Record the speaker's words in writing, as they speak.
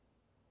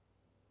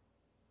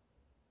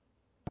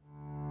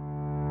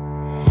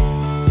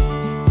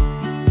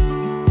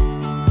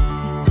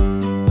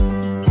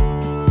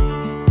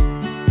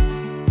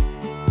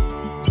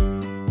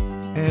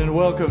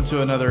welcome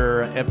to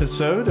another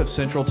episode of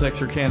Central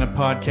Texarkana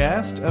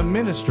Podcast, a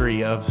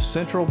ministry of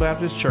Central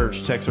Baptist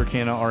Church,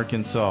 Texarkana,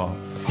 Arkansas.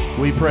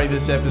 We pray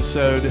this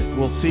episode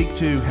will seek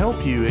to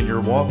help you in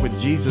your walk with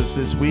Jesus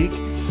this week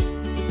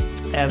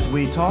as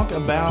we talk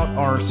about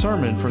our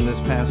sermon from this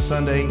past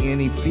Sunday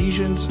in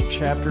Ephesians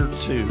chapter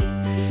 2.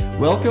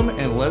 Welcome,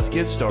 and let's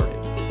get started.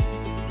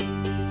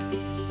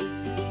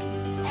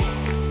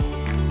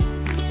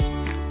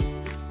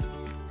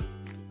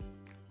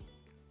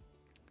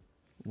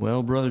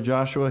 Well, Brother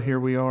Joshua, here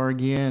we are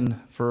again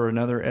for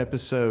another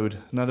episode,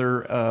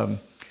 another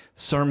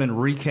sermon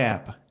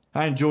recap.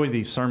 I enjoy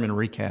these sermon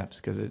recaps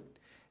because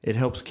it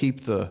helps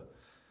keep the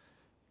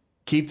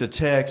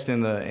text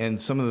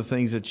and some of the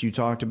things that you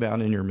talked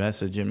about in your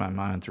message in my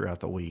mind throughout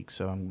the week.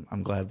 So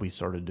I'm glad we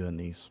started doing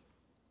these.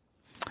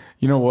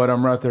 You know what?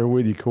 I'm right there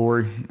with you,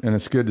 Cory, and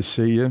it's good to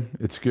see you.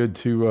 It's good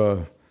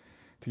to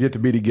get to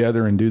be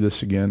together and do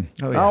this again.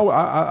 Oh,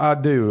 yeah. I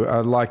do.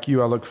 Like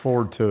you, I look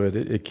forward to it.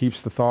 It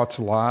keeps the thoughts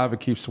alive.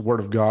 It keeps the Word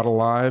of God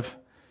alive.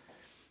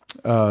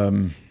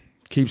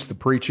 Keeps the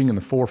preaching in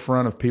the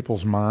forefront of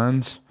people's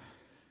minds.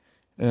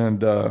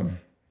 And we're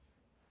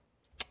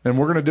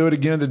going to do it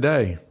again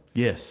today.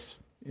 Yes.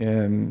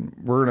 And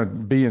we're going to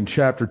be in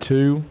chapter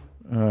 2.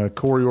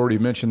 Cory already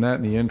mentioned that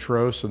in the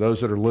intro. So those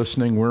that are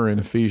listening, we're in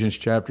Ephesians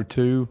chapter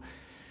 2.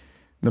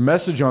 The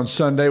message on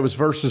Sunday was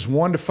verses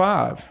 1 to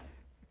 5.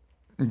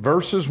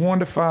 Verses 1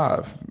 to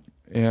 5.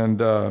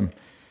 And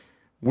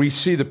we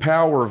see the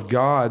power of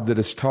God that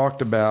is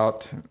talked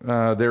about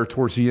there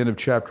towards the end of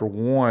chapter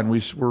 1.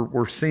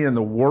 We're seeing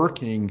the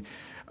working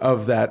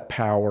of that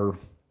power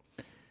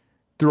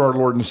through our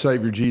Lord and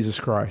Savior, Jesus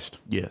Christ.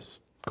 Yes.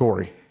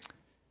 Cory.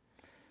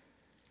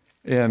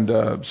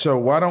 And so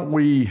why don't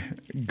we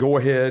go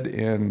ahead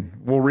and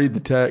we'll read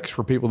the text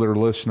for people that are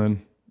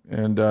listening.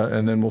 And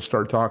then we'll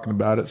start talking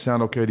about it.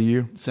 Sound okay to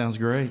you? Sounds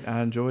great.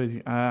 I enjoy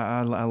it.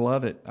 I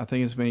love it. I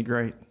think it's been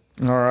great.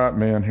 All right,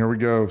 man. Here we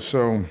go.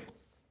 So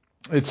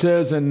it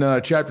says in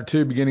chapter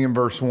 2, beginning in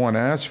verse 1,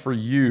 as for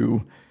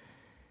you,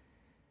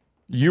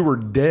 you were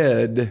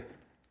dead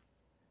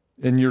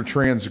in your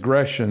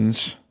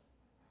transgressions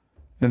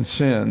and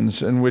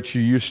sins in which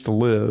you used to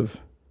live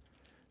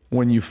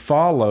when you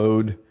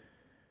followed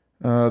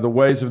the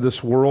ways of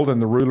this world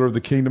and the ruler of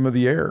the kingdom of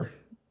the air,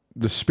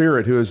 the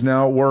Spirit who is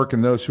now at work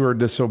in those who are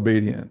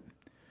disobedient.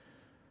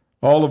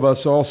 All of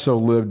us also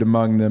lived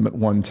among them at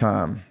one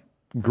time,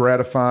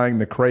 gratifying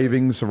the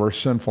cravings of our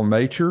sinful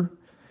nature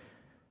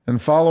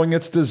and following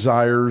its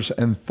desires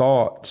and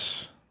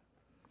thoughts.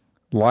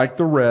 Like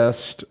the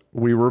rest,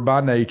 we were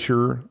by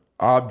nature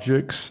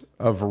objects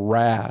of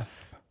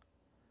wrath.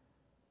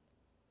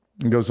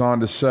 It goes on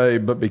to say,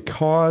 but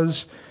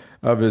because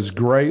of his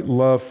great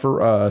love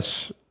for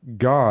us,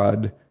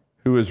 God,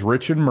 who is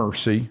rich in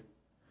mercy,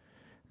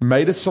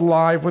 made us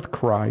alive with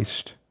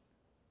Christ,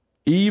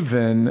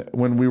 even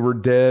when we were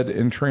dead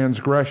in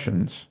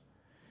transgressions.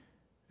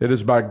 It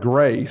is by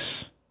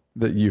grace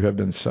that you have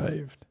been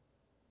saved.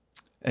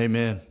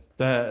 Amen.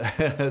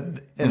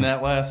 That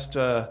last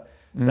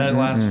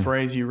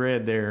phrase you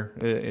read there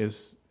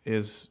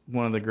is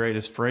one of the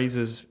greatest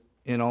phrases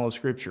in all of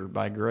Scripture.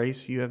 By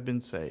grace you have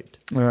been saved.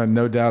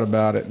 No doubt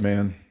about it,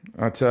 man.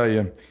 I tell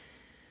you.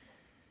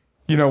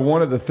 You know,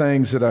 one of the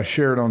things that I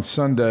shared on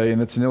Sunday,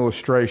 and it's an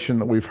illustration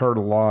that we've heard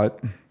a lot,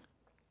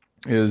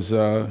 is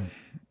I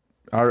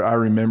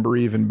remember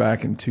even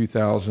back in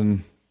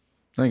 2000,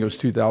 I think it was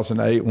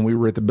 2008, when we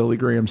were at the Billy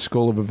Graham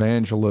School of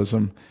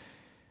Evangelism,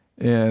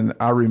 and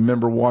I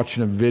remember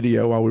watching a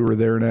video while we were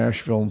there in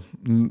Asheville.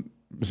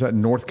 Was that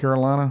North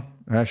Carolina?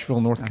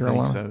 Asheville, North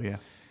Carolina? I think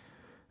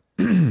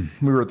so, yeah.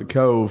 We were at the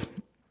Cove,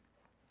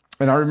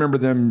 and I remember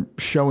them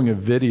showing a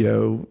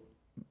video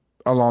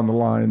along the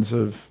lines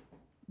of,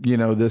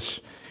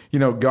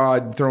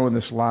 God throwing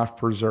this life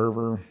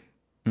preserver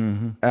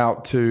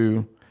out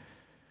to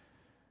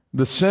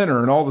the sinner,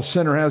 and all the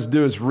sinner has to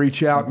do is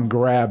reach out and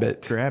grab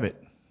it. Grab it.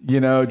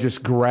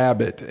 Just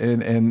grab it,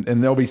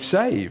 and they'll be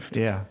saved.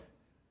 Yeah.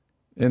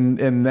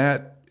 And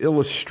that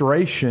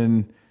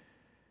illustration,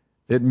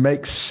 it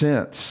makes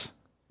sense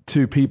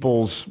to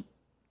people's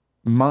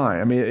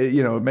mind. I mean,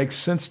 it makes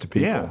sense to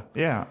people.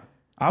 Yeah.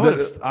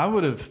 I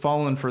would have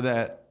fallen for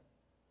that.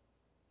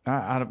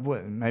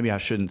 Maybe I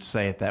shouldn't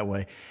say it that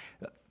way.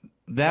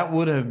 That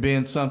would have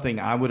been something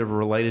I would have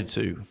related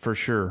to for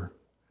sure,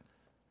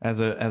 as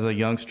a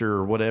youngster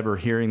or whatever.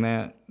 Hearing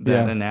that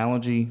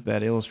analogy,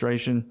 that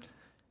illustration,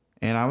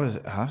 and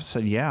I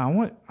said, yeah, I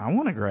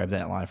want to grab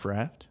that life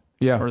raft.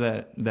 Yeah. Or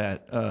that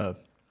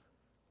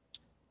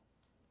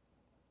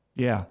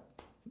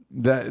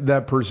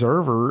That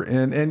preserver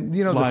and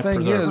the thing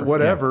preserver. is,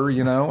 whatever,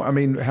 I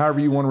mean, however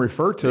you want to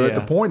refer to it. Yeah.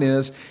 The point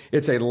is,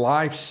 it's a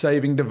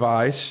life-saving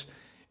device.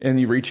 And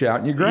you reach out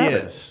and you grab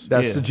it.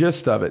 That's the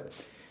gist of it.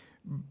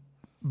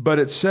 But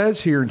it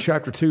says here in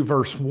chapter 2,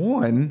 verse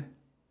 1,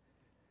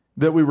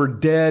 that we were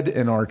dead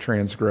in our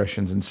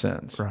transgressions and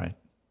sins. Right.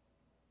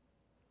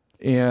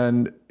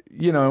 And,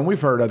 and we've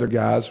heard other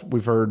guys.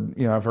 I've heard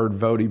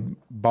Vody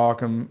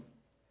Bauckham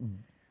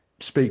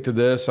speak to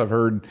this. I've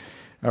heard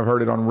I've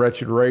heard it on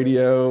Wretched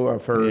Radio.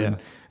 I've heard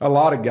a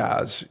lot of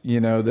guys,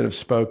 that have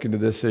spoken to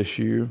this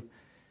issue,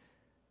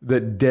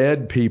 that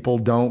dead people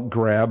don't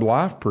grab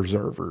life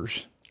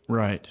preservers.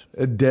 Right.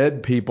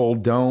 Dead people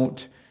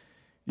don't,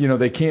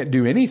 they can't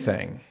do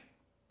anything.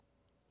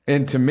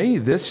 And to me,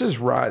 this is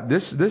right.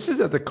 This is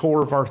at the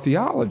core of our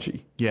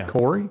theology. Yeah.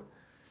 Cory,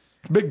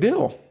 it's a big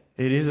deal.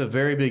 It is a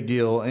very big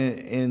deal,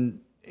 and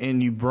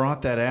you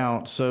brought that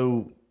out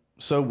so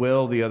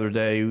well the other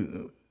day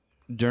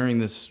during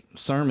this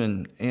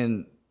sermon,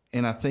 and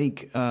I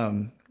think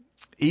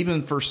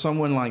even for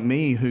someone like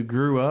me who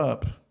grew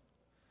up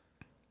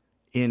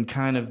in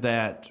kind of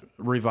that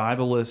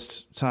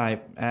revivalist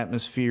type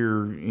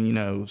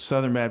atmosphere,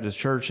 Southern Baptist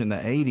Church in the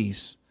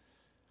 80s.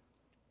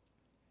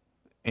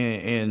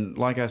 And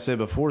like I said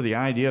before, the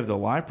idea of the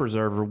life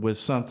preserver was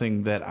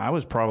something that I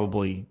was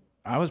probably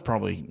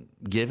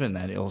given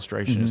that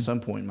illustration at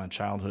some point in my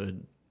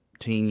childhood,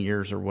 teen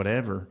years or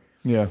whatever.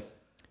 Yeah.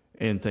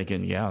 And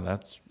thinking, yeah,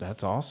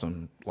 that's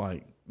awesome.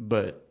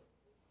 But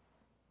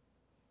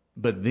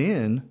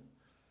then,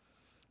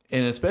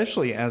 and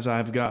especially as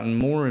I've gotten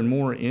more and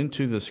more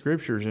into the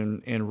scriptures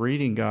and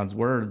reading God's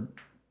word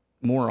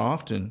more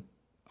often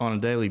on a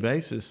daily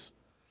basis,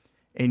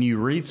 and you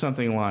read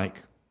something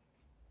like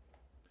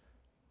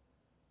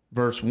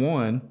verse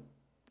 1,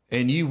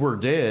 and you were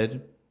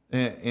dead,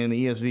 and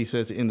the ESV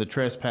says, in the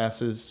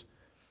trespasses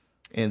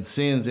and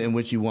sins in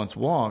which you once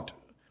walked.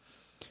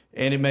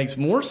 And it makes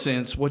more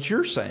sense what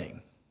you're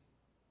saying.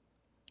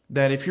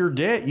 That if you're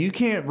dead, you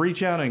can't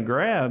reach out and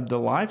grab the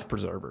life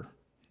preserver.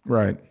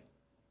 Right.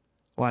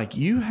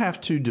 You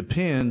have to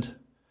depend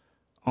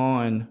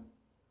on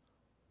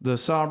the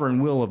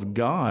sovereign will of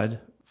God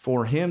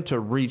for him to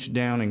reach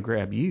down and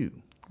grab you.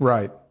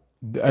 Right.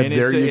 And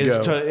there you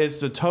go. It's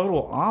the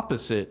total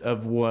opposite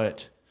of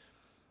what,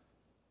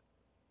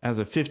 as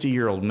a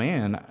 50-year-old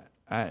man,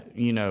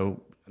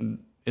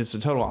 it's the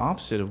total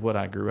opposite of what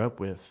I grew up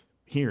with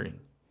hearing.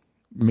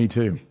 Me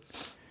too.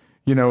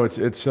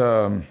 It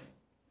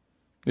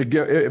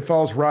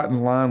falls right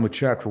in line with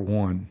chapter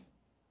 1.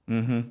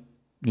 Mm-hmm.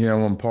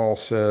 When Paul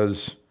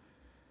says,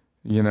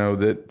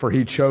 that for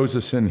he chose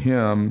us in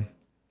him.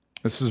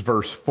 This is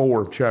verse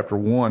 4 of chapter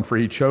 1. For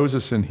he chose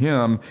us in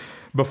him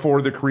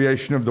before the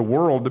creation of the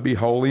world to be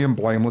holy and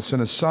blameless in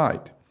his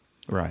sight.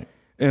 Right.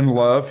 In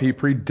love, he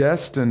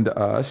predestined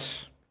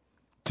us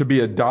to be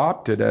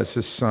adopted as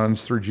his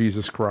sons through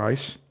Jesus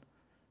Christ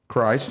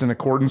in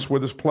accordance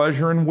with his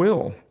pleasure and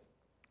will.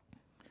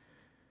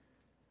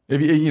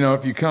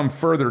 If you come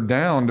further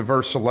down to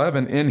verse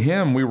 11, in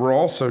him we were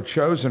also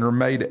chosen or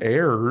made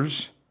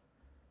heirs,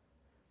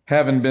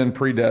 having been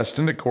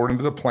predestined according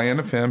to the plan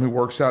of him who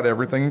works out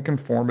everything in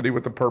conformity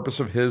with the purpose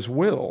of his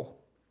will.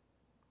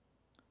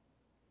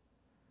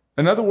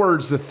 In other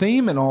words, the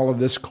theme in all of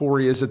this,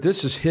 Cory, is that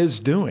this is his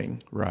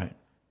doing. Right.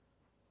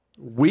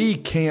 We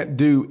can't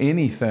do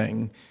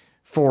anything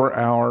for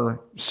our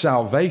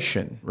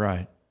salvation.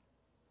 Right.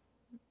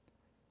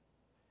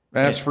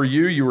 As for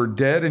you were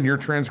dead in your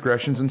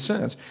transgressions and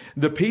sins.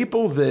 The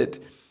people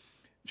that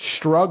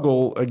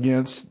struggle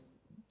against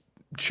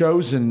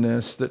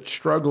chosenness, that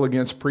struggle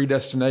against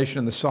predestination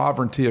and the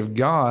sovereignty of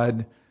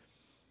God,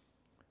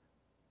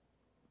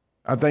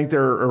 I think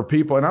there are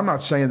people, and I'm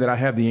not saying that I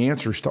have the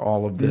answers to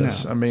all of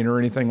this, No. or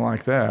anything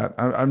like that.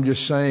 I'm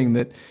just saying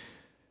that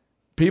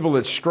people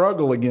that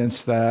struggle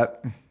against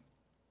that,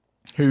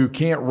 who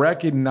can't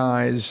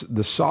recognize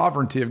the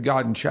sovereignty of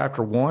God in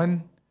chapter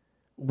 1,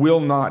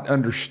 will not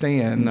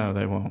understand. No,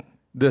 they won't.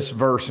 This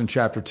verse in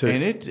chapter 2.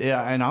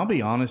 And I'll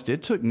be honest,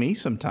 it took me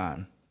some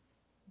time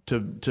to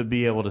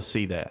be able to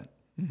see that.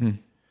 Mm-hmm.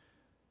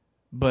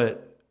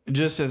 But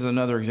just as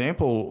another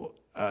example,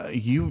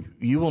 you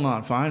will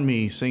not find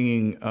me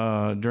singing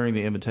during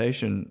the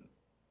invitation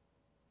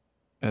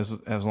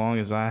as long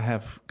as I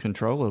have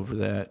control over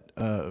that.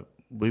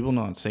 We will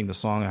not sing the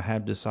song "I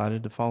Have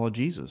Decided to Follow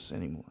Jesus"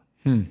 anymore.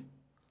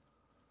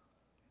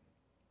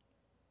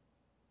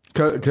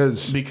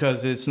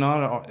 Because it's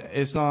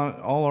not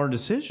all our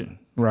decision.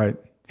 Right.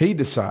 He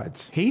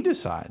decides. He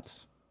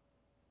decides.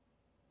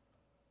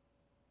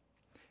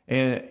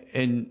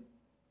 And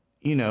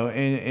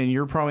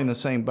you're probably in the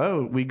same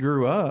boat. We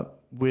grew up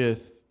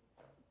with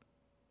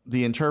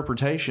the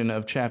interpretation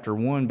of chapter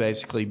 1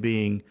 basically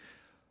being,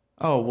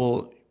 oh,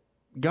 well,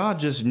 God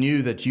just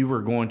knew that you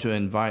were going to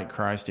invite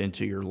Christ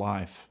into your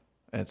life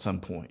at some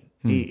point.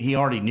 He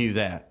already knew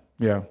that.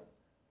 Yeah.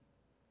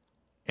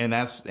 And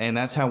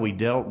that's how we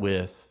dealt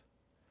with,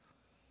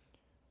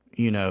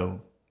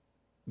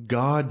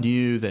 God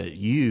knew that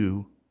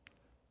you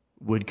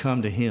would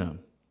come to him.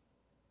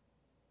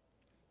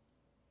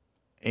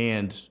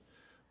 And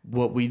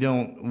what we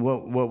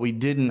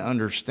didn't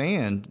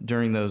understand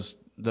during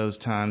those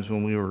times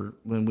when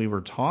we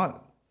were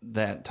taught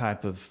that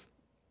type of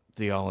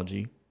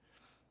theology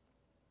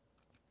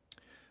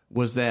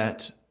was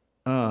that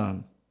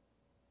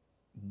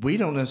we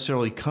don't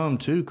necessarily come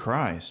to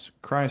Christ.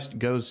 Christ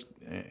goes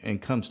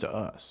and comes to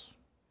us.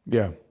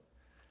 Yeah.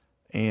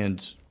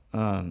 And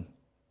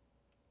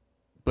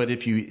but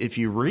if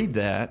you read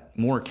that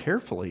more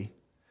carefully,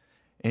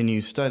 and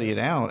you study it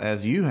out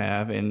as you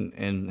have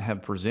and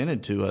have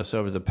presented to us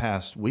over the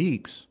past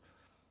weeks,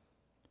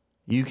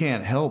 you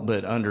can't help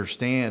but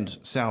understand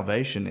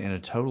salvation in a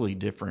totally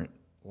different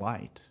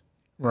light.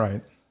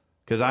 Right.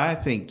 Because I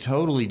think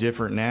totally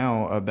different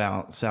now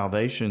about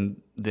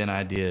salvation than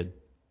I did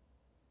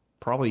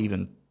probably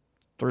even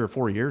 3 or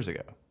 4 years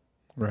ago.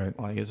 Right.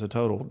 Like, it's a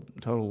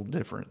total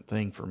different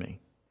thing for me.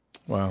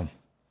 Wow.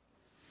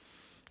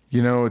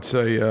 It's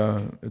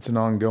an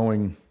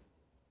ongoing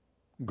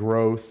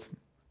growth,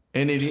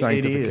 And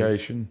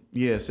sanctification. It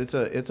is. Yes,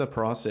 it's a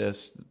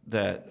process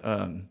that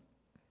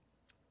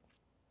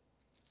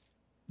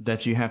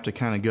that you have to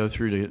kind of go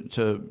through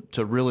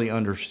to really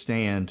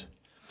understand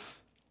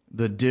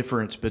the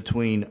difference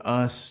between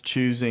us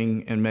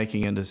choosing and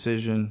making a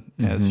decision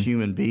as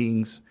human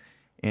beings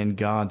and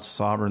God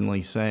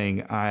sovereignly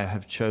saying, I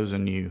have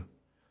chosen you.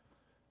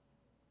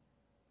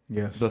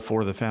 Yes.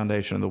 Before the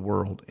foundation of the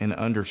world, and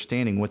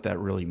understanding what that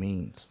really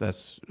means.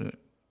 That's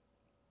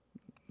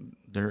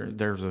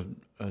there's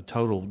a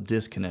total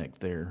disconnect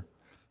there,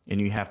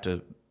 and you have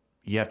to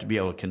be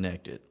able to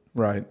connect it.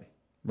 Right.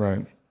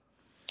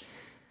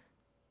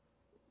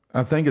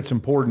 I think it's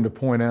important to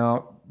point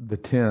out the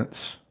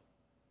tense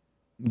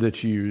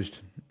that's used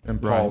in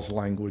Paul's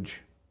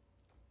language,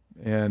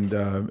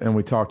 and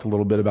we talked a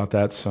little bit about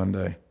that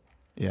Sunday.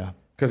 Yeah.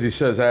 Because he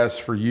says, "As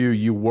for you,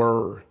 you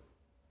were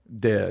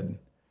dead."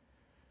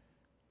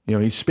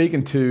 He's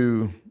speaking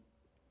to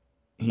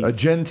a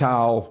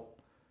Gentile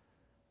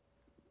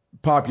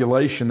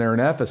population there in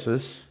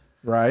Ephesus,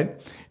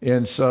 right?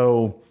 And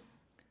so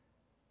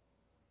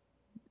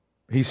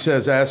he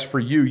says, as for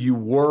you, you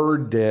were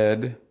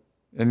dead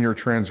in your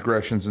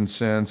transgressions and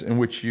sins in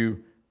which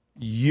you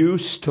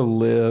used to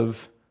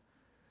live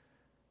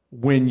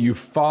when you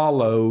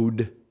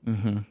followed.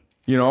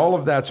 All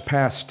of that's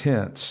past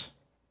tense.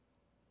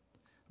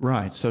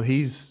 Right. So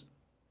he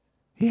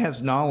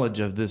has knowledge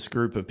of this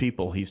group of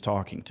people he's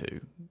talking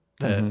to,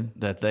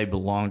 that they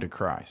belong to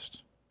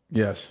Christ.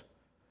 Yes.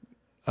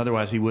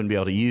 Otherwise, he wouldn't be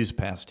able to use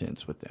past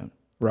tense with them.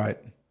 Right.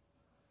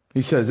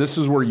 He says, this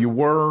is where you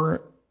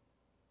were.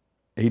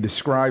 He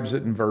describes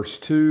it in verse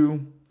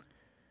 2.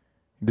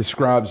 He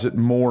describes it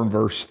more in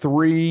verse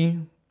 3.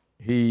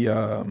 He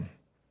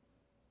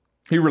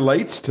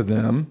relates to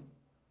them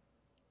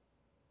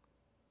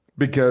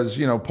because,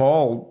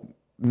 Paul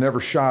never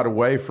shied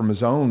away from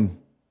his own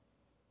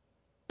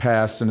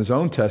past and his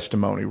own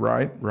testimony,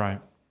 right? Right.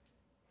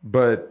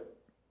 But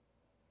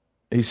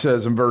he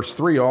says in verse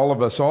 3, all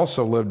of us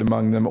also lived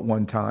among them at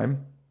one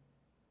time.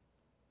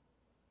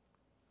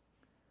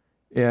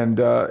 And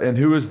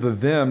who is the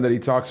them that he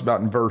talks about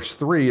in verse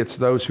 3? It's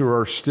those who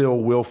are still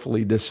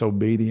willfully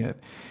disobedient.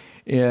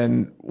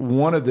 And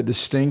one of the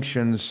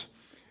distinctions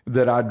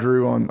that I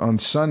drew on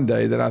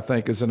Sunday that I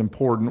think is an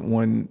important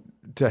one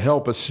to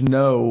help us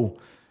know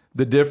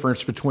the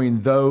difference between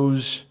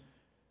those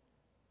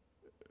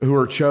who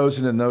are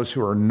chosen and those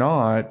who are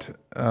not,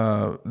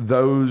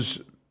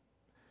 those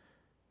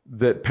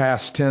that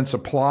past tense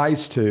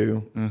applies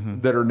to,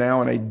 that are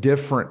now in a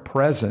different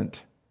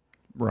present,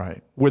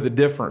 right, with a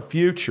different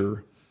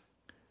future.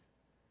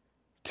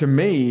 To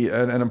me,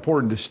 an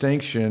important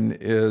distinction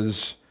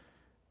is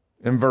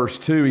in verse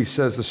 2, he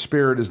says the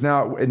Spirit is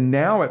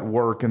now at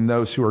work in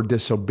those who are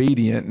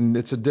disobedient. And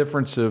it's a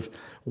difference of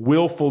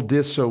willful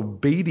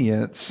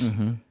disobedience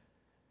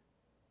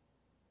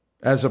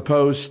as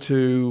opposed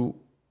to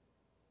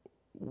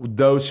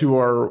those who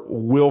are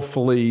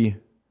willfully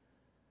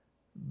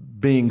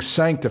being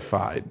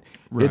sanctified.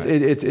 Right.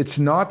 It's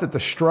not that the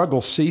struggle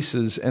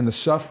ceases and the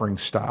suffering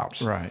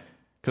stops. Right.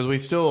 Because we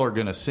still are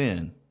going to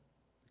sin.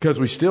 Because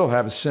we still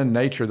have a sin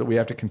nature that we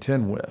have to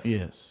contend with.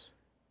 Yes.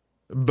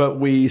 But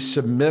we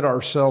submit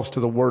ourselves to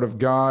the Word of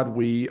God.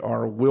 We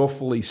are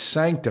willfully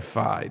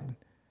sanctified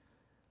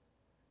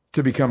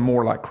to become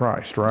more like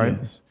Christ, right?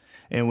 Yes.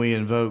 And we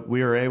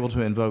are able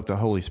to invoke the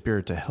Holy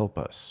Spirit to help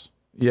us.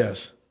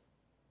 Yes.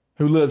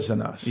 Who lives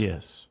in us.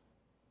 Yes.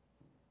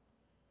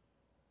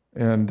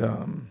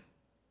 And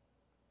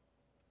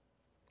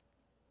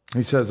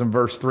he says in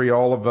verse 3,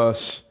 all of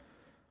us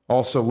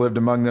also lived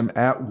among them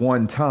at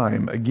one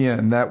time.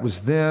 Again, that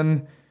was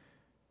then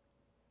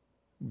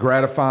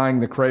gratifying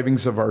the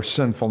cravings of our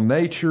sinful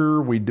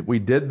nature. We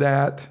did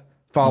that,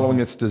 following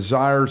its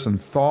desires and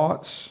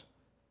thoughts.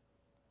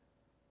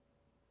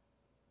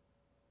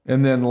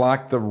 And then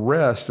like the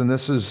rest, and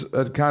this is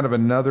a kind of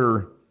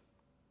another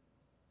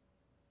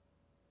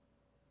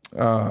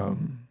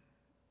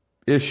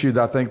issue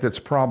that I think that's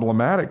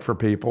problematic for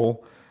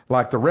people,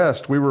 like the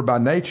rest, we were by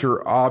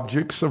nature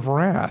objects of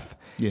wrath.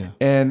 Yeah.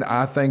 And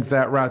I think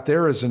that right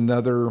there is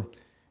another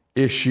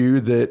issue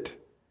that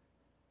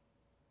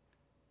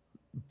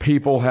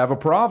people have a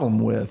problem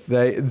with.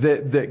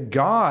 That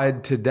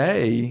God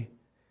today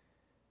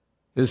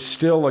is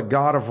still a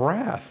God of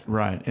wrath.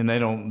 Right. And they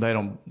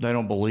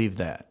don't believe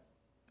that.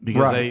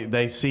 Because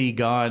they see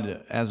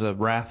God as a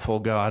wrathful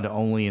God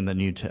only in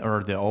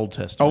the Old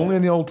Testament. Only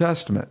in the Old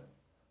Testament.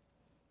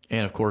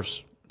 And of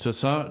course, to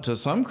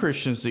some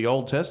Christians, the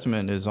Old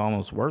Testament is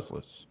almost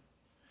worthless.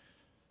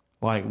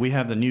 Like, we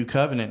have the new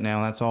covenant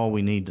now. That's all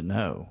we need to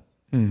know.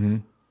 Mm-hmm.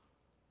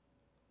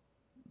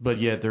 But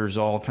yet there's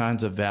all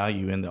kinds of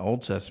value in the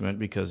Old Testament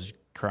because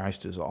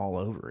Christ is all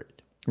over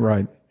it.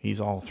 Right. He's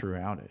all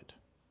throughout it.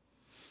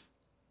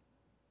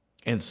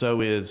 And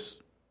so is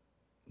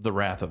the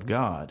wrath of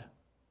God.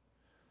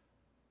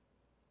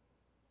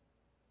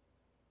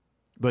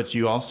 But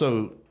you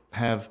also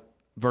have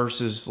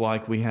verses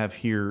like we have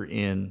here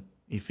in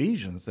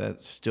Ephesians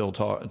that still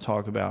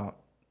talk about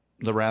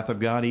the wrath of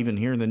God even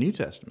here in the New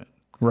Testament.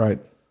 Right.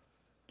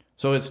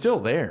 So it's still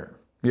there.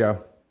 Yeah.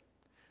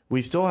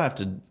 We still have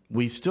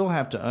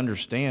to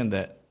understand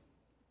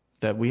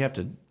that we have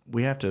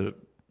to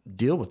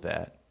deal with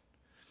that.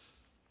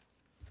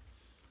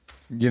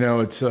 You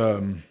know, it's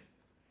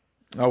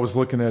I was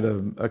looking at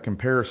a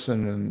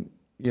comparison, and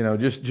you know,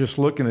 just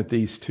looking at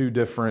these two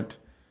different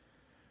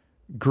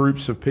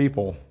groups of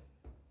people,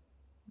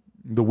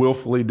 the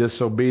willfully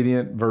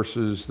disobedient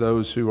versus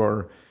those who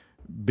are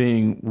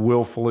being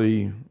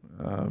willfully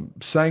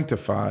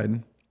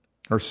sanctified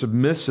or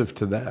submissive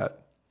to that.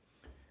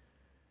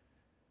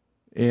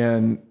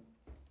 And,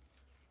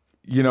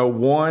 you know,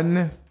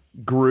 one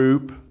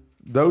group,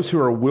 those who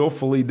are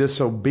willfully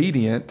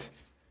disobedient,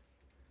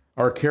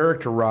 are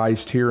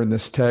characterized here in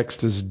this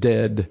text as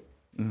dead.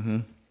 Mm-hmm.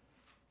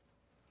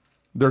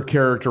 They're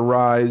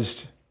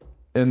characterized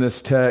in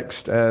this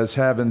text as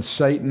having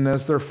Satan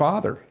as their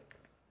father.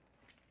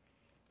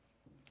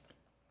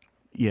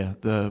 Yeah,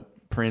 the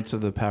prince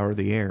of the power of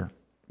the air.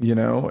 You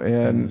know,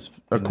 and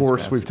of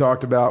course we've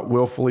talked about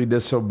willfully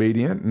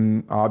disobedient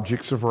and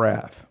objects of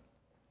wrath.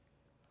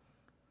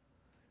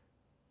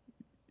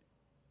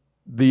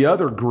 The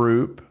other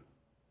group,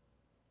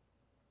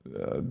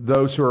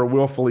 those who are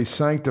willfully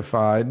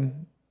sanctified,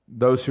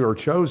 those who are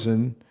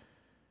chosen,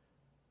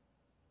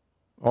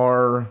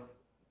 are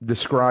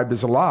described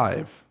as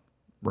alive,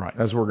 right?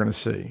 As we're going to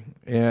see,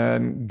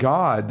 and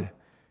God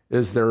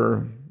is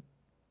our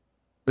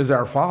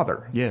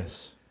Father.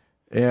 Yes.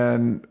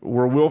 And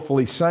we're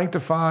willfully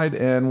sanctified,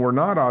 and we're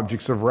not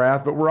objects of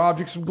wrath, but we're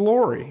objects of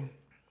glory.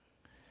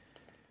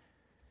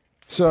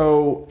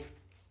 So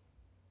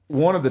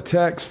one of the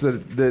texts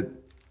that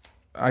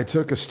I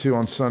took us to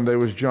on Sunday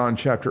was John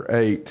chapter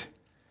 8.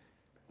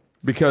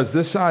 Because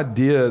this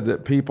idea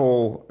that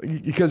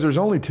because there's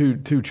only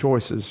two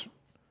choices,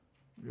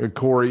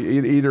 Cory,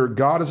 either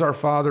God is our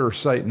Father or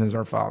Satan is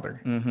our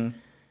father. Mm-hmm.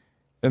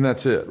 And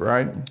that's it,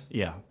 right?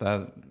 Yeah,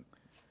 that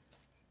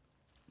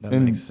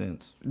makes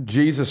sense.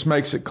 Jesus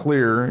makes it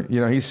clear.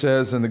 You know, he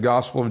says in the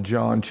Gospel of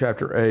John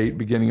chapter 8,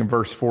 beginning in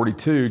verse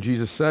 42,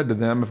 Jesus said to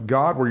them, "If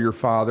God were your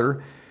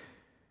Father,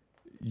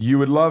 you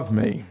would love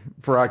me,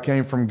 for I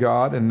came from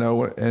God and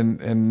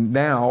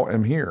now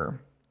am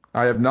here.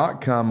 I have not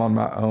come on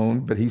my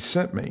own, but he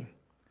sent me.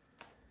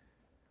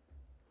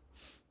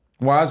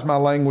 Why is my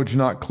language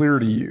not clear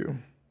to you?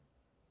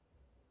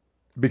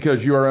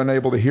 Because you are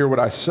unable to hear what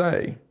I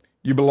say.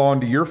 You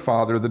belong to your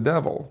father, the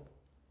devil,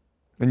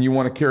 and you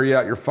want to carry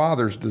out your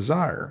father's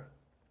desire.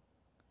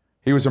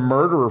 He was a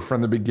murderer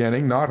from the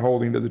beginning, not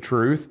holding to the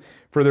truth,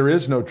 for there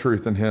is no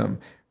truth in him.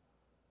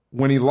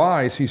 When he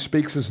lies, he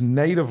speaks his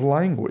native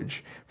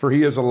language, for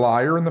he is a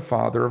liar and the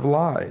father of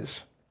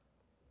lies.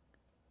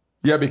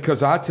 Yet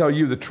because I tell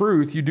you the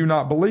truth, you do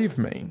not believe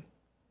me.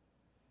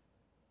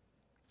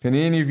 Can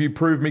any of you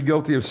prove me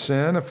guilty of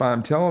sin? If I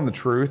am telling the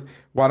truth,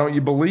 why don't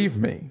you believe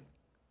me?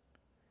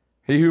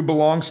 He who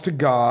belongs to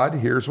God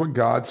hears what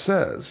God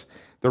says.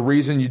 The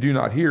reason you do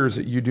not hear is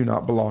that you do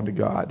not belong to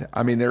God."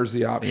 I mean, there's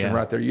the option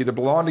right there. You either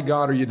belong to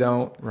God or you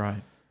don't.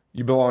 Right.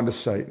 You belong to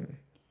Satan.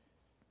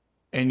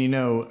 And you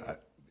know,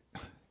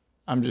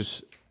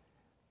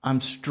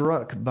 I'm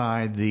struck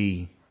by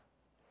the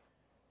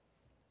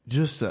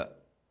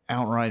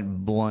outright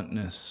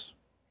bluntness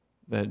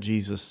that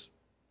Jesus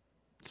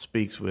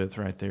speaks with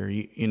right there.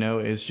 You know,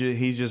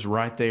 he's just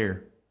right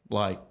there,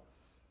 like,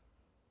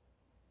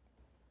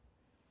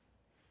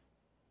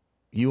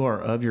 you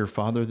are of your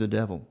father the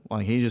devil.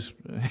 Like, he just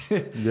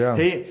Yeah.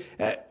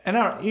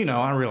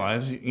 I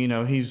realize,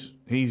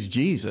 he's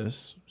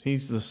Jesus.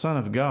 He's the Son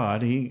of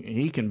God.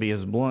 He can be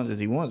as blunt as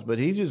he wants, but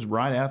he's just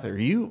right out there.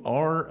 You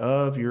are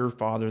of your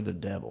father the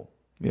devil.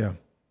 Yeah.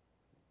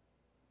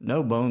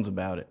 No bones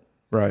about it.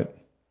 Right.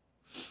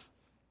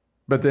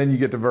 But then you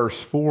get to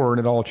verse 4 and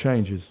it all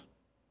changes.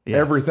 Yeah.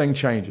 Everything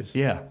changes.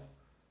 Yeah.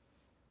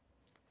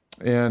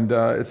 And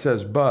it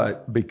says,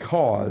 "But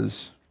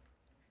because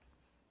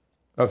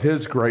of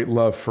his great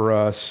love for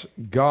us,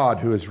 God,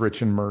 who is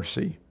rich in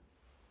mercy,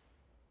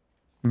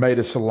 made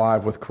us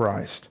alive with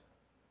Christ."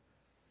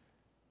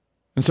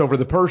 And so for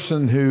the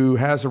person who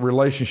has a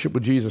relationship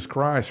with Jesus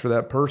Christ, for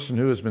that person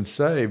who has been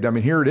saved, I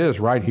mean, here it is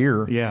right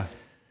here. Yeah.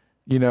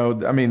 You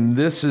know, I mean,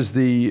 this is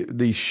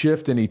the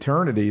shift in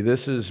eternity.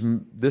 This is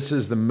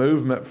the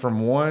movement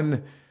from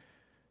one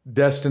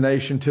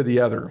destination to the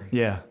other.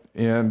 Yeah.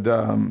 And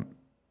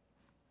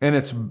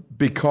it's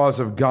because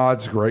of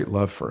God's great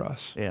love for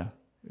us. Yeah.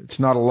 It's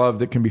not a love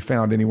that can be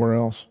found anywhere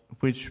else.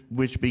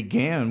 Which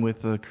began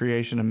with the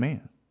creation of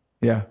man.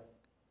 Yeah.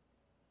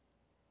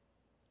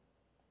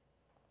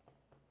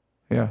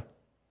 Yeah.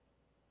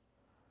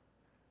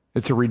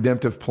 It's a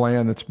redemptive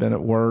plan that's been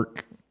at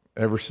work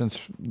ever since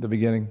the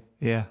beginning.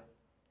 Yeah.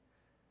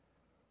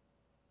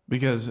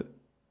 Because,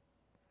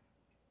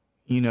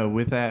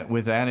 with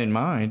that in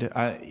mind,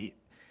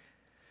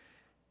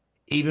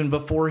 even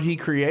before he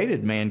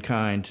created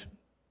mankind,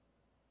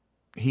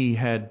 he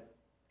had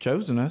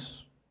chosen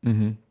us,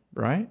 Mm-hmm.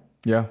 right?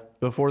 Yeah.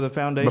 Before the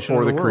foundation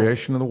Before of the the world.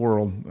 creation of the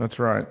world. That's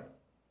right.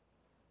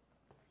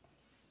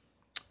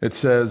 It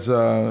says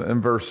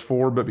in verse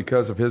 4, but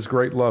because of his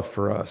great love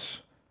for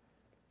us,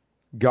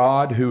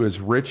 God, who is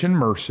rich in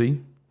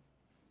mercy,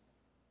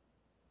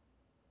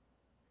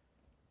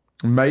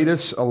 made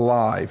us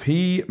alive.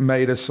 He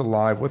made us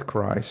alive with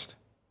Christ.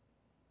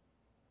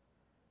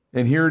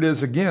 And here it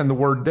is again, the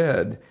word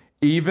dead.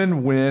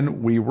 Even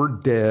when we were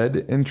dead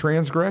in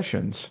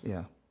transgressions.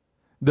 Yeah.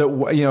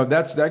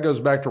 That goes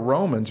back to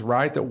Romans,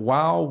 right? That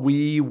while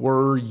we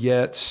were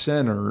yet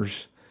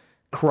sinners,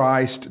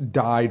 Christ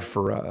died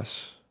for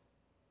us.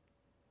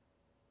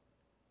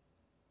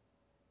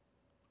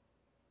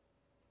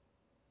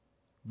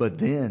 But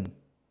then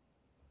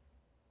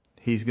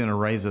he's going to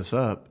raise us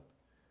up.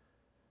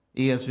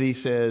 ESV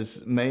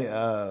says,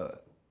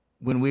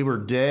 when we were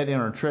dead in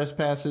our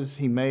trespasses,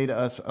 he made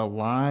us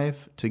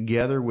alive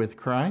together with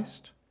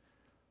Christ.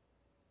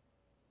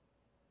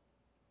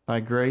 By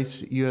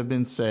grace you have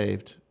been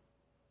saved.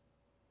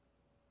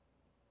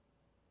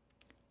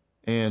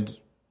 And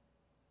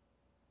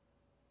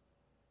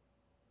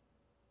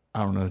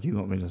I don't know, do you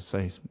want me to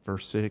say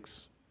verse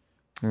 6?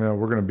 Yeah,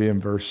 we're going to be in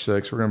verse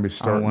 6. We're going to be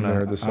starting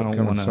there this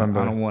upcoming Sunday.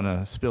 I don't want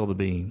to spill the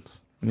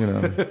beans.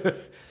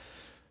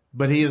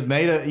 But he has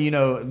made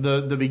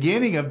the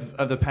beginning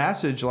of the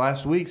passage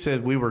last week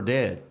said we were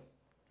dead.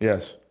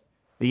 Yes.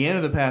 The end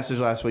of the passage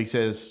last week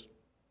says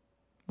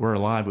we're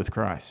alive with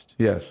Christ.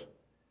 Yes.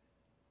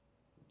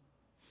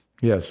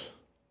 Yes.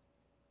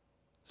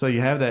 So you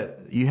have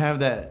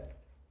that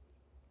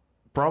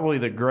probably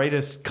the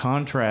greatest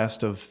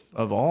contrast of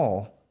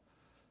all,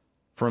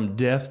 from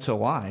death to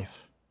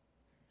life.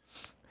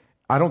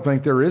 I don't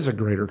think there is a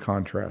greater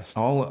contrast.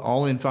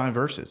 All in 5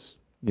 verses.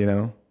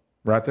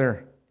 Right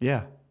there.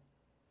 Yeah.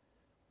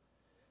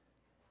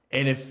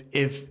 And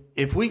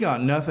if we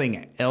got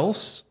nothing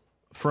else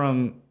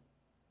from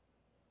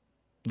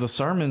the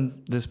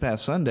sermon this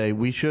past Sunday,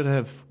 we should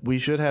have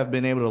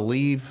been able to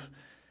leave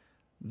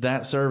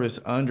that service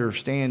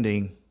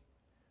understanding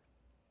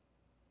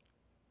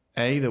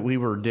that we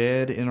were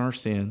dead in our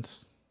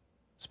sins,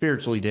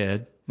 spiritually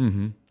dead.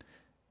 Mm-hmm.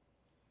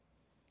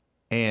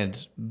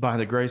 And by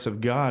the grace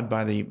of God,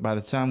 by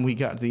the time we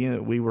got to the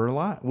end, we were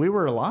alive. We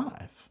were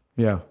alive.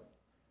 Yeah.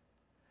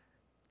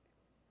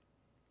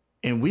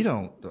 And we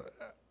don't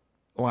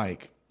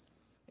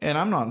and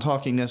I'm not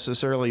talking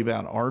necessarily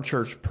about our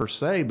church per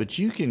se, but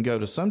you can go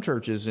to some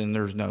churches and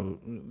there's no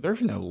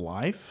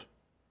life.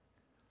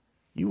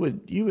 You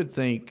would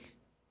think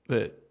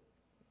that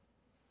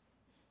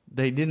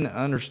they didn't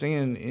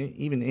understand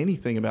even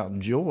anything about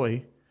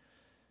joy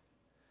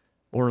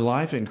or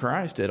life in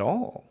Christ at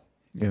all.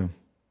 Yeah.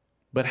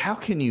 But how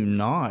can you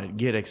not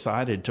get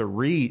excited to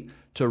read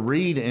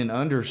and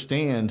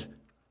understand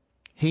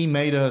he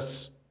made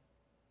us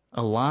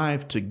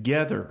alive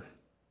together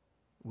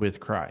with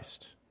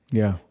Christ?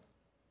 Yeah.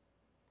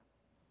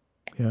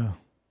 Yeah.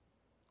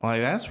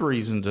 That's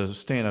reason to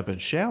stand up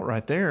and shout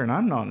right there. And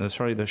I'm not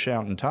necessarily the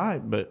shouting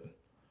type, but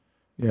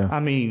yeah.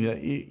 I mean,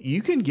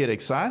 you can get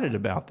excited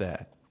about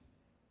that.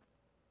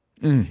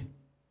 I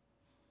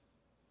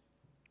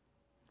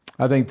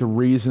think the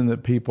reason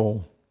that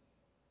people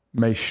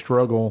may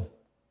struggle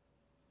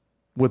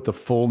with the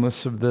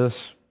fullness of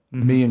this,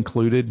 me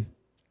included,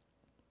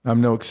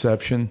 I'm no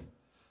exception.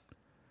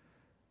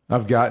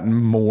 I've gotten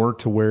more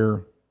to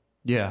where,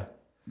 yeah,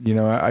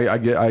 I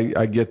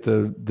get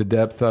the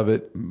depth of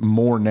it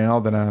more now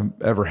than I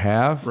ever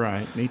have.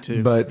 Right, me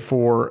too. But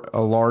for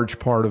a large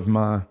part of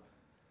my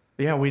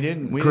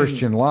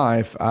Christian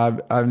life,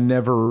 I've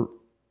been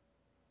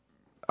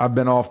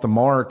off the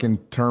mark in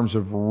terms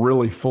of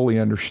really fully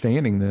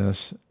understanding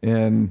this,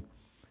 and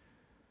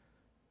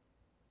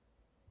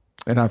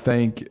I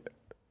think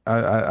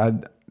I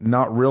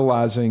not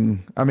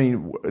realizing. I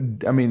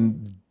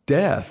mean,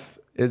 death.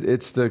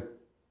 It's the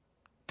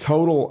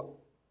total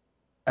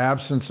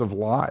absence of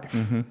life.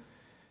 Mm-hmm.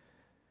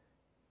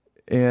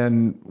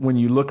 And when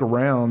you look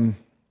around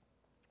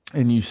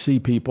and you see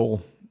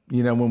people,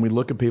 when we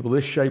look at people,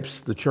 this shapes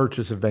the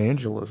church's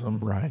evangelism.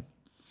 Right.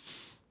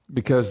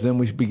 Because then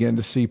we begin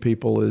to see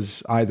people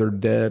as either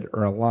dead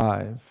or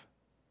alive.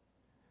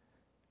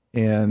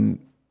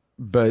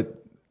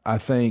 But I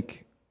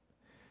think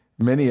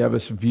many of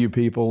us view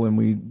people and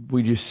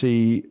we just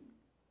see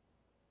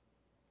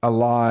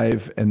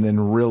alive and then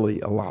really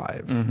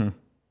alive. Mm-hmm.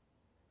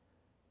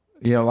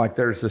 Like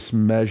there's this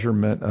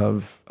measurement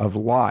of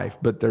life,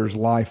 but there's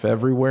life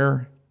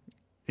everywhere.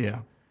 Yeah.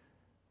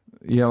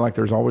 Like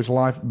there's always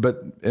life.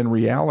 But in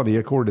reality,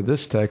 according to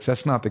this text,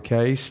 that's not the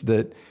case,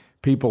 that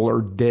people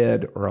are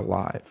dead or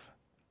alive.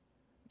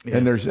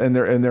 Yes. And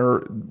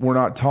we're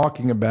not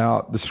talking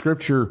about the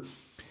scripture.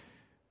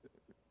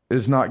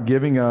 is not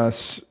giving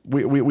us.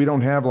 We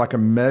don't have like a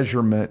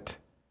measurement.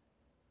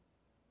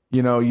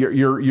 You know,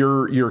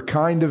 you're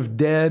kind of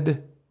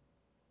dead,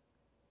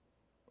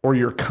 or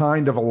you're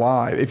kind of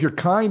alive. If you're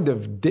kind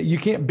of dead, you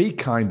can't be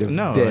kind of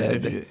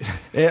dead.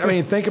 I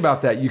mean, think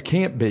about that. You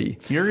can't be.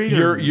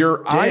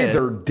 You're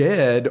either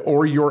dead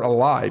or you're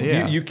alive.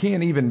 Yeah. You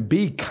can't even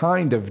be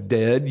kind of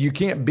dead. You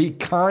can't be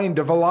kind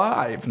of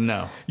alive.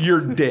 No.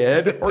 You're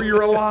dead or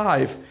you're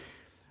alive.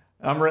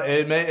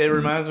 It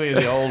reminds me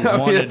of the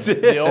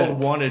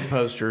old wanted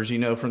posters, you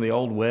know, from the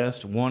old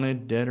West.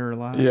 Wanted, dead or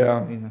alive.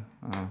 Yeah. You know?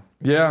 Oh.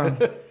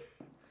 Yeah.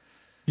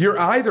 You're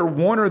either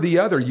one or the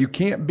other. You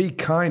can't be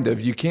kind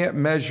of. You can't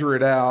measure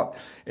it out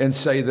and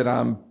say that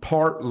I'm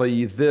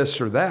partly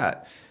this or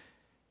that.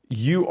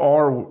 You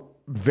are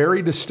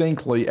very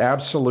distinctly,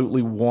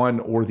 absolutely one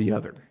or the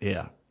other.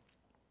 Yeah.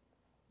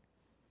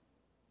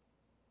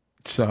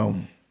 So,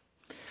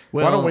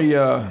 well, why don't we...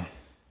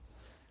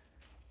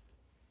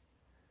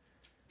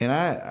 And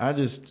I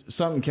just,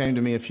 something came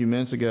to me a few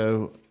minutes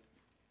ago,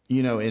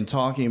 you know, in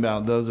talking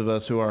about those of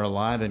us who are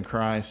alive in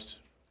Christ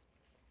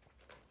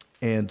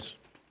and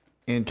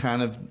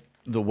kind of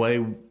the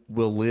way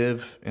we'll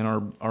live in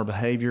our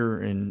behavior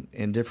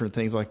and different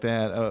things like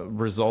that,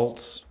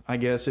 results, I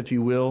guess, if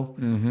you will,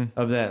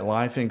 of that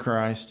life in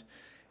Christ.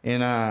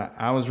 And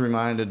I was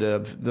reminded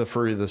of the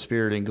fruit of the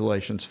Spirit in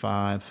Galatians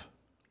 5.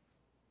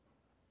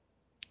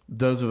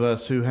 Those of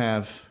us who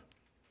have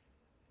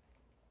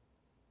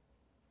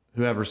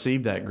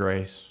received that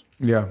grace,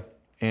 Yeah.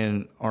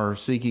 and are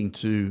seeking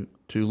to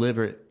live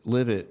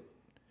it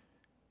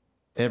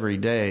every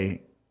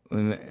day,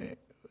 and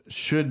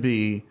should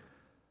be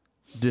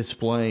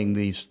displaying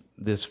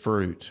this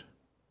fruit: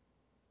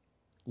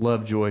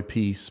 love, joy,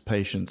 peace,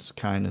 patience,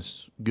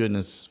 kindness,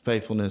 goodness,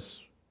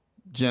 faithfulness,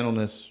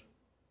 gentleness,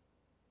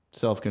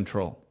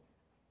 self-control.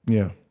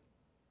 Yeah.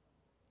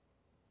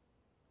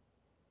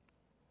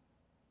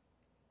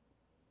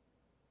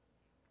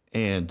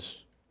 And,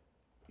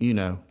 you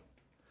know,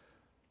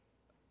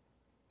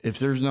 if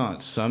there's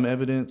not some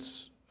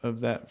evidence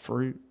of that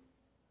fruit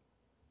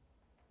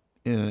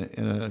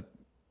in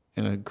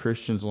a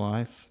Christian's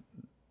life,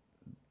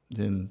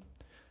 then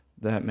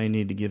that may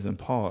need to give them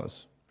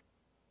pause.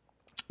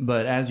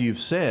 But as you've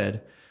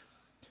said,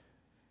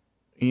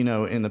 you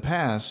know, in the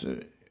past,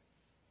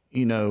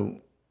 you know,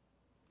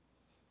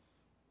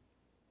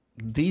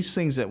 these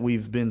things that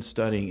we've been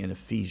studying in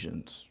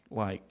Ephesians,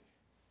 like,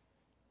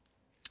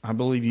 I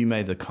believe you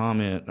made the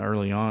comment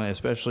early on,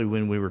 especially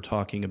when we were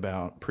talking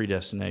about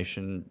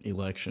predestination,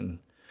 election.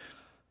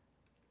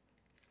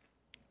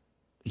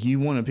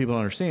 You wanted people to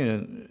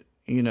understand,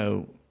 you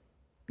know,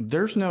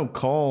 there's no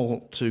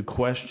call to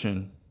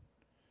question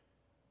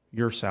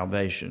your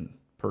salvation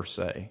per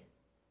se.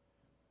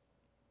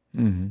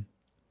 Mm-hmm.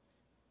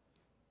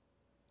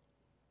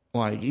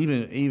 Like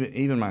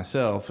even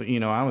myself, you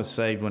know, I was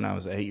saved when I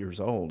was 8 years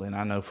old, and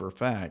I know for a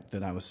fact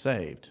that I was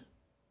saved,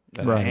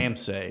 that Right. I am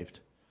saved.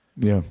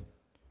 Yeah.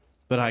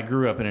 But I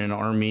grew up in an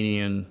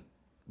Armenian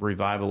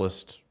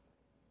revivalist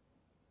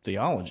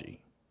theology.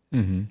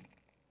 Mm-hmm.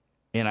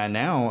 And I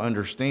now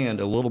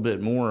understand a little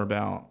bit more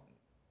about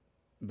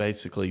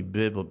basically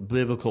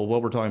biblical,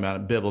 what we're talking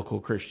about, biblical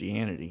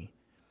Christianity.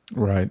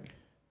 Right.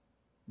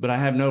 But I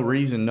have no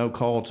reason, no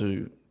call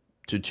to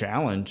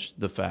challenge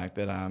the fact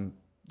that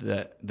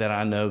that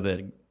I know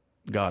that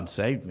God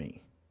saved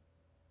me.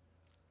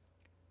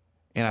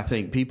 And I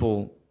think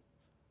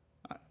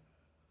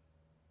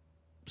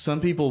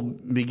some people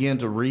begin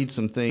to read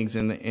some things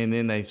and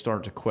then they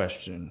start to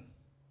question.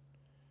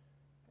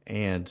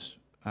 And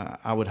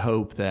I would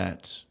hope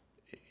that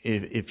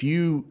if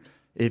you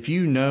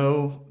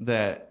know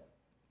that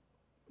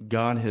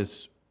God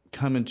has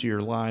come into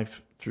your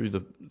life through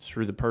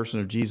the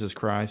person of Jesus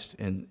Christ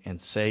and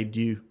saved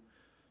you,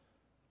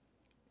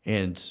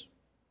 and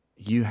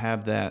you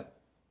have that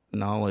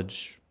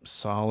knowledge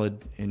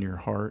solid in your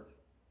heart,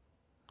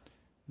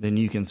 then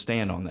you can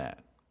stand on that.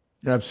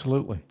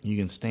 Absolutely. You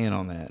can stand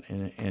on that,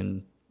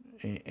 and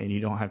you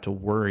don't have to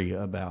worry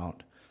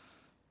about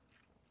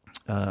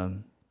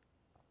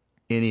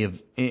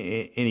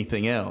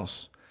anything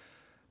else.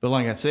 But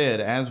like I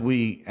said, as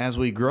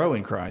we grow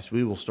in Christ,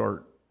 we will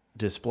start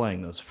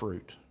displaying those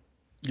fruit.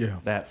 Yeah.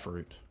 That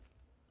fruit.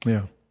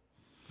 Yeah.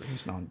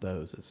 It's not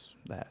those, it's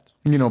that.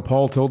 You know,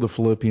 Paul told the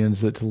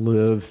Philippians that to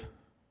live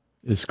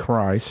is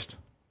Christ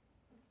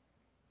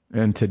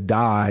and to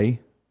die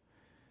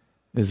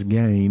is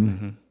gain.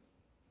 Mm-hmm.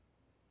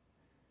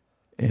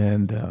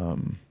 And,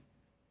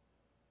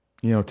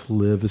 you know, to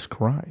live is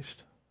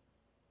Christ.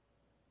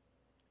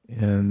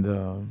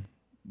 And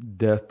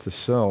death to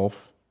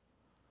self.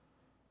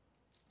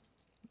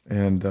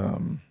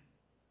 And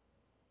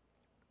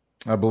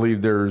I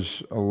believe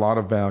there's a lot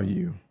of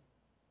value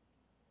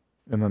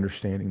in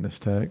understanding this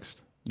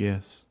text.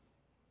 Yes.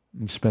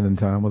 And spending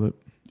time with it.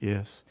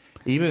 Yes.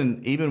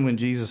 Even when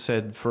Jesus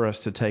said for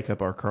us to take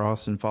up our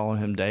cross and follow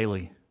him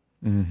daily,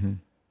 Mm-hmm.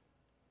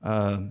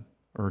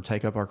 or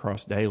take up our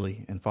cross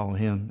daily and follow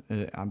him,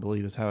 I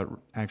believe is how it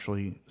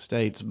actually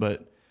states.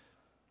 But,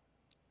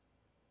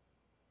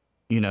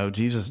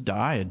 Jesus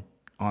died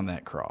on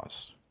that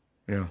cross.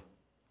 Yeah.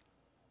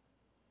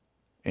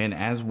 And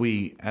as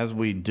we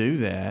do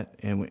that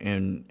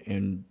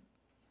and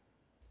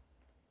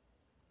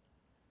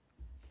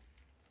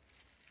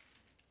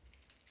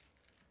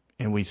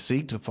we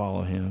seek to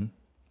follow him,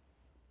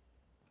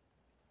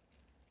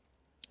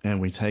 and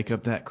we take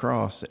up that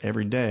cross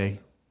every day,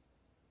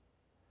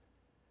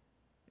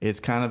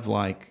 it's kind of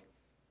like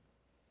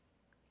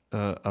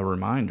a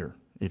reminder,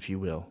 if you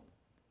will,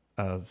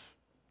 of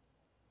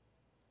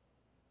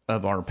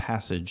our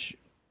passage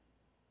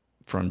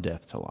from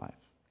death to life.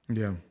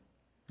 Yeah.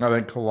 I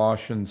think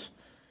Colossians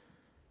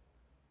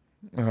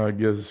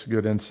gives us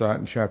good insight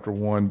in chapter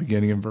 1,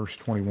 beginning in verse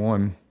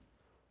 21.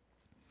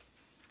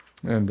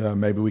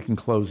 And maybe we can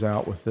close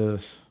out with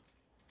this.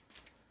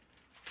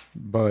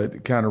 But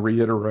it kind of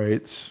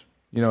reiterates,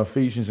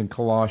 Ephesians and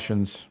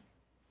Colossians,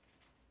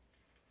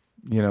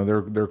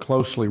 they're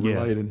closely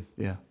related.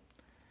 Yeah.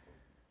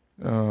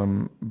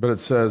 But it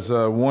says,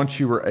 once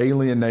you were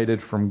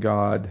alienated from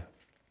God,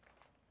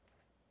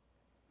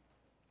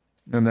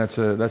 and that's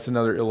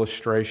another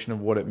illustration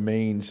of what it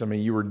means. I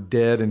mean, you were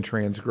dead in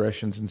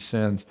transgressions and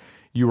sins.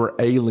 You were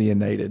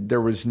alienated. There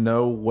was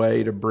no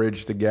way to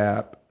bridge the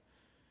gap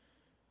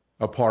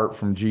apart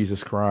from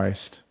Jesus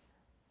Christ.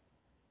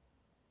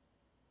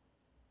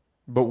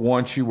 But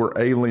once you were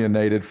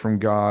alienated from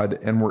God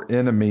and were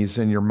enemies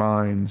in your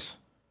minds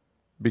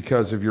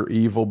because of your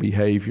evil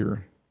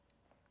behavior.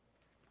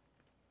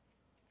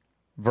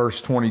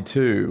 Verse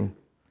 22,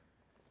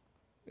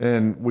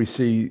 and we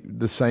see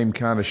the same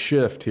kind of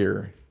shift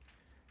here.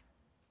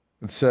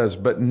 It says,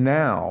 but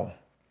now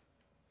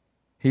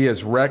he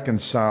has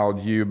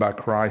reconciled you by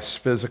Christ's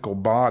physical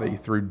body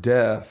through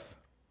death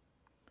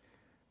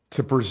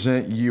to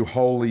present you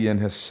holy in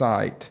his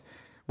sight,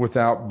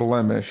 without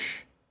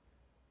blemish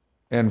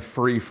and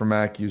free from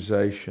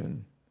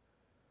accusation.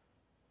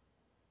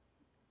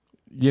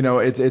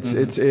 It's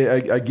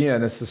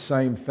again, it's the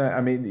same thing.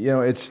 I mean,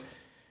 it's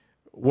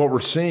what we're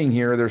seeing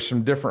here. There's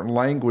some different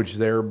language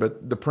there,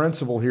 but the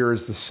principle here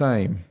is the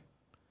same.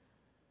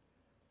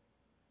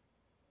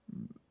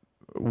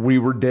 We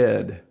were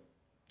dead.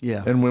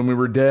 Yeah. And when we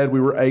were dead,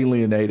 we were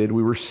alienated.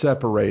 We were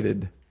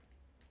separated.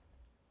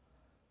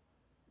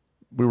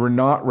 We were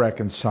not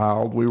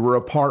reconciled. We were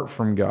apart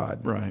from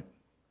God. Right.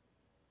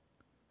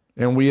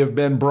 And we have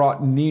been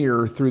brought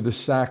near through the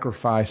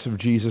sacrifice of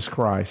Jesus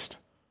Christ.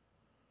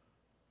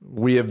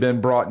 We have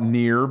been brought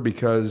near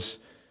because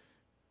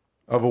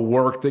of a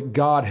work that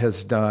God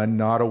has done,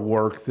 not a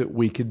work that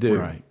we could do.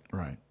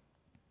 Right.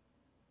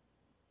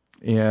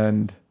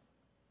 And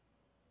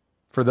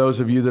for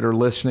those of you that are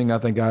listening, I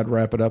think I'd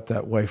wrap it up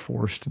that way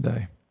for us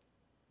today.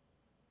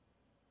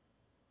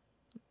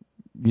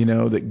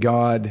 That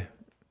God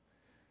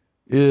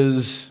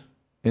is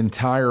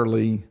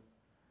entirely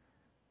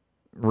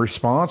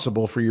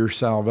responsible for your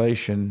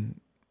salvation,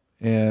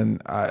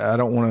 and I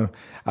don't want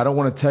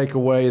to take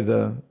away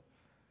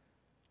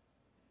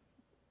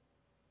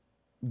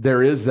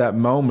there is that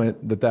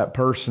moment that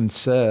person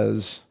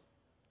says,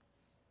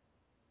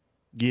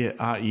 yes,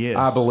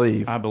 I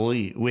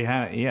believe.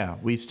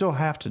 We still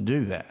have to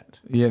do that.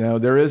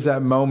 There is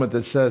that moment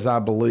that says, I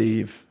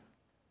believe.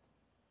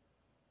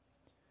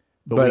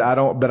 But I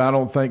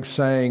don't think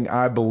saying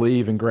I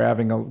believe and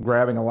grabbing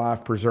a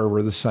life preserver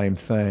are the same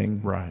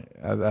thing. Right.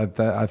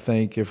 I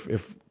think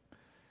if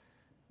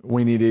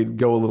we need to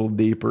go a little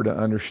deeper to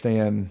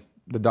understand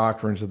the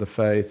doctrines of the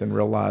faith and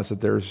realize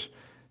that there's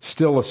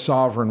still a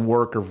sovereign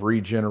work of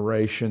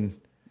regeneration.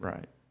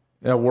 Right.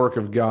 A work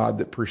of God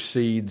that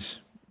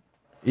precedes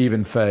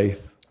even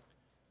faith.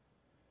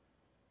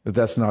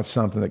 That's not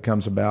something that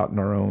comes about in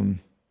our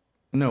own.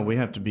 No, we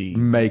have to be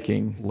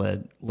making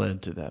led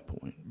to that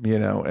point.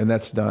 And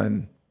that's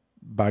done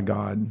by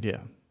God. Yeah.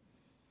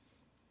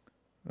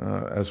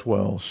 As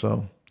well.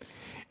 So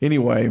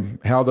anyway,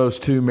 how those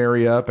two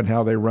marry up and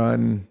how they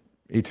run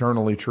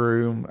eternally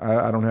true,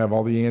 I don't have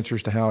all the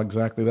answers to how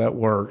exactly that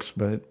works,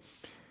 but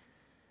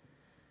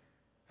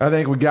I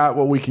think we got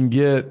what we can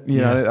get.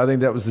 I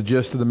think that was the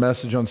gist of the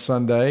message on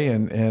Sunday.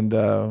 And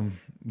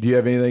do you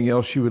have anything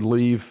else you would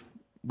leave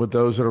with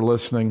those that are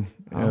listening?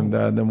 And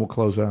then we'll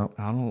close out.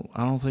 I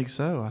don't think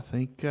so. I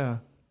think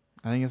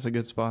it's a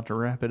good spot to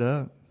wrap it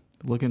up.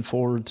 Looking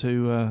forward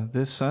to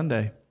this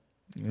Sunday.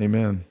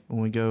 Amen.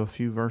 When we go a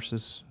few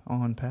verses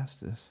on past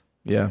this.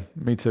 Yeah,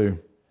 me too.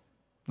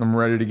 I'm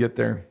ready to get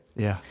there.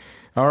 Yeah.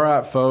 All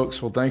right,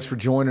 folks. Well, thanks for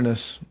joining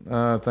us.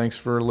 Thanks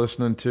for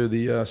listening to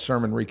the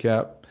sermon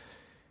recap.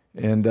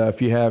 And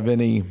if you have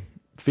any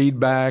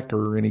feedback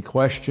or any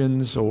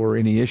questions or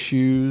any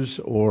issues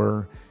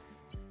or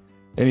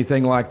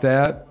anything like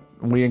that,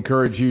 we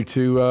encourage you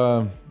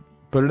to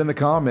put it in the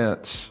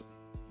comments.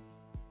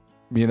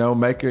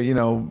 Make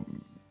a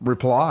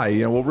reply.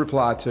 We'll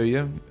reply to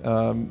you.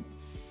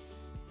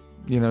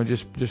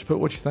 Just put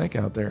what you think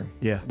out there.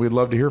 Yeah, we'd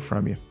love to hear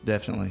from you.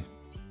 Definitely.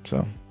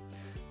 So,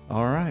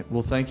 all right.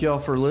 Well, thank you all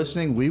for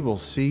listening. We will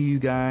see you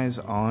guys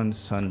on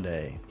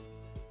Sunday.